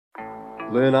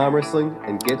Learn arm wrestling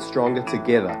and get stronger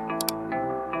together.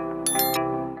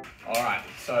 Alright,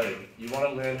 so you want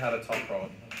to learn how to top roll.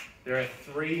 There are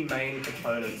 3 main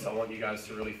components I want you guys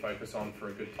to really focus on for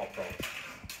a good top roll.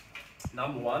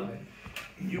 Number 1,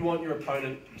 you want your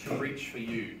opponent to reach for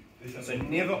you. So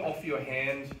never offer your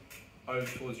hand over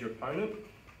towards your opponent.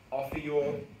 Offer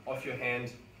your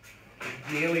hand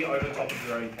nearly over top of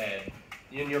your own pad.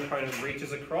 Then your opponent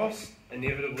reaches across,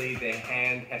 inevitably their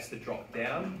hand has to drop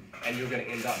down and you're going to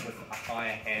end up with a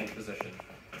higher hand position.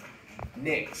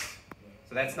 Next,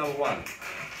 so that's number 1.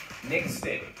 Next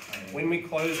step, when we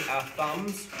close our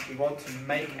thumbs, we want to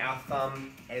make our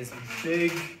thumb as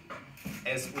big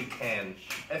as we can.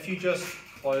 If you just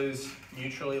close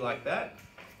neutrally like that,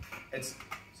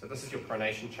 so this is your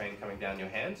pronation chain coming down your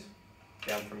hand,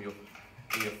 down from your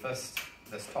fist,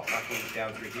 this top knuckle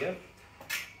down through here.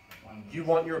 You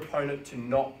want your opponent to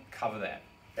not cover that.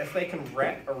 If they can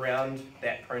wrap around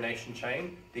that pronation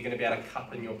chain, they're going to be able to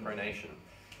cup in your pronation.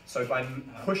 So by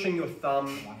pushing your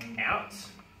thumb out,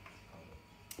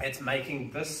 it's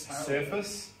making this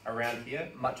surface around here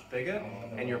much bigger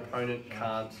and your opponent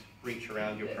can't reach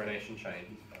around your pronation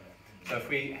chain. So if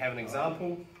we have an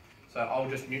example, so I'll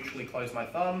just neutrally close my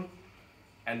thumb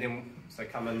and then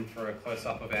come in for a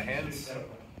close-up of our hands.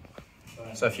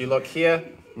 So if you look here,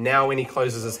 now when he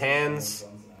closes his hands,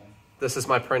 this is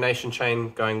my pronation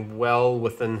chain going well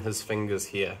within his fingers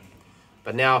here.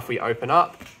 But now if we open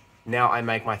up, now I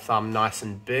make my thumb nice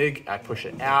and big, I push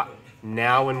it out.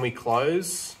 Now when we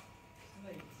close,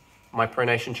 my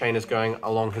pronation chain is going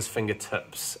along his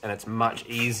fingertips and it's much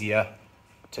easier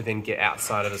to then get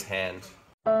outside of his hand.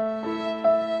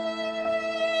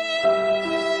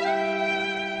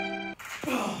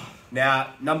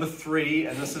 Now, number 3,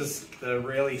 and this is the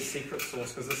really secret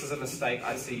sauce because this is a mistake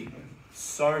I see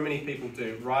so many people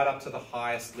do right up to the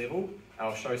highest level, and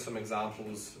I'll show some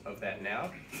examples of that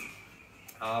now.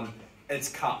 It's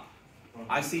cup.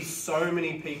 I see so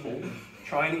many people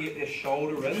trying to get their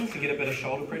shoulder in to get a bit of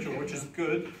shoulder pressure, which is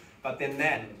good, but then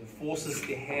that forces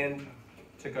their hand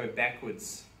to go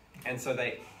backwards. And so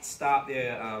they start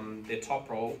their top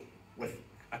roll with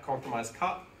a compromised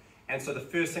cup. And so the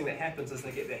first thing that happens is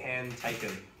they get their hand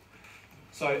taken.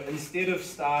 So instead of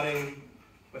starting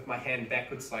with my hand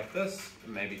backwards like this,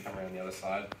 maybe come around the other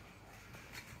side.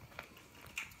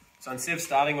 So instead of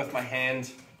starting with my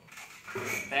hand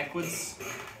backwards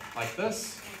like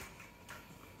this,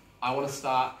 I want to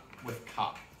start with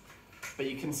cup. But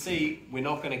you can see we're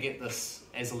not going to get this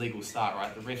as a legal start,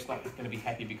 right? The ref's not going to be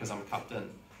happy because I'm cupped in.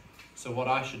 So what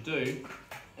I should do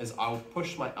is I'll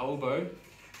push my elbow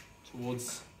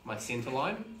towards my center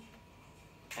line,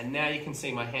 and now you can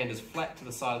see my hand is flat to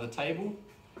the side of the table,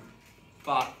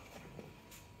 but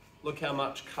look how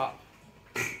much cup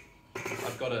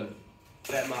I've got in,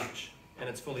 that much, and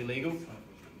it's fully legal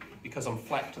because I'm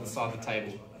flat to the side of the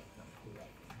table.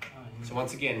 So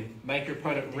once again, make your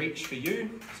opponent reach for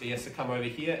you, so he has to come over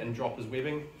here and drop his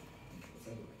webbing.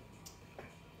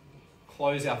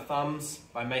 Close our thumbs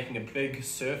by making a big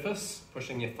surface,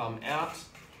 pushing your thumb out.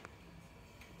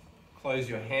 Close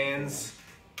your hands,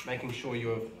 making sure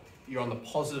you're on the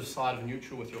positive side of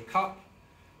neutral with your cup,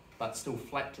 but still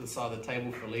flat to the side of the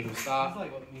table for a legal start.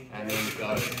 And then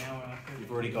go.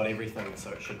 You've already got everything, so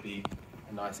it should be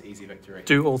a nice, easy victory.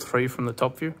 Do all 3 from the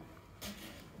top view?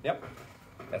 Yep,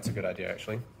 that's a good idea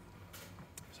actually.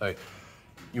 So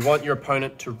you want your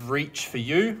opponent to reach for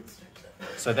you,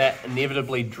 so that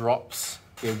inevitably drops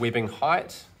their webbing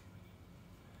height.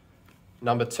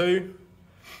 Number 2,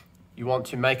 you want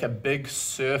to make a big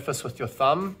surface with your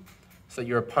thumb so that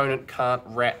your opponent can't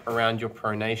wrap around your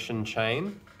pronation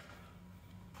chain.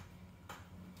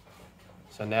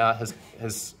 So now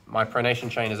my pronation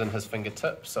chain is in his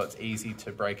fingertips, so it's easy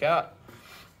to break out.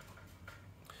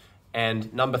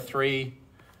 And number 3,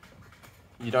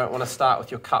 you don't want to start with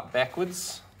your cup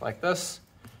backwards like this.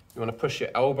 You want to push your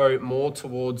elbow more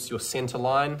towards your center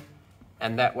line,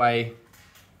 and that way,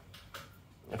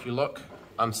 if you look,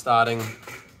 I'm starting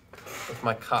with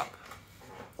my cup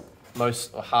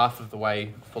most or half of the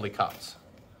way fully cupped.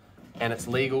 And it's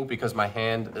legal because my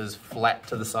hand is flat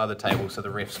to the side of the table, so the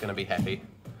ref's going to be happy.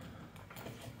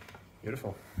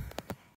 Beautiful.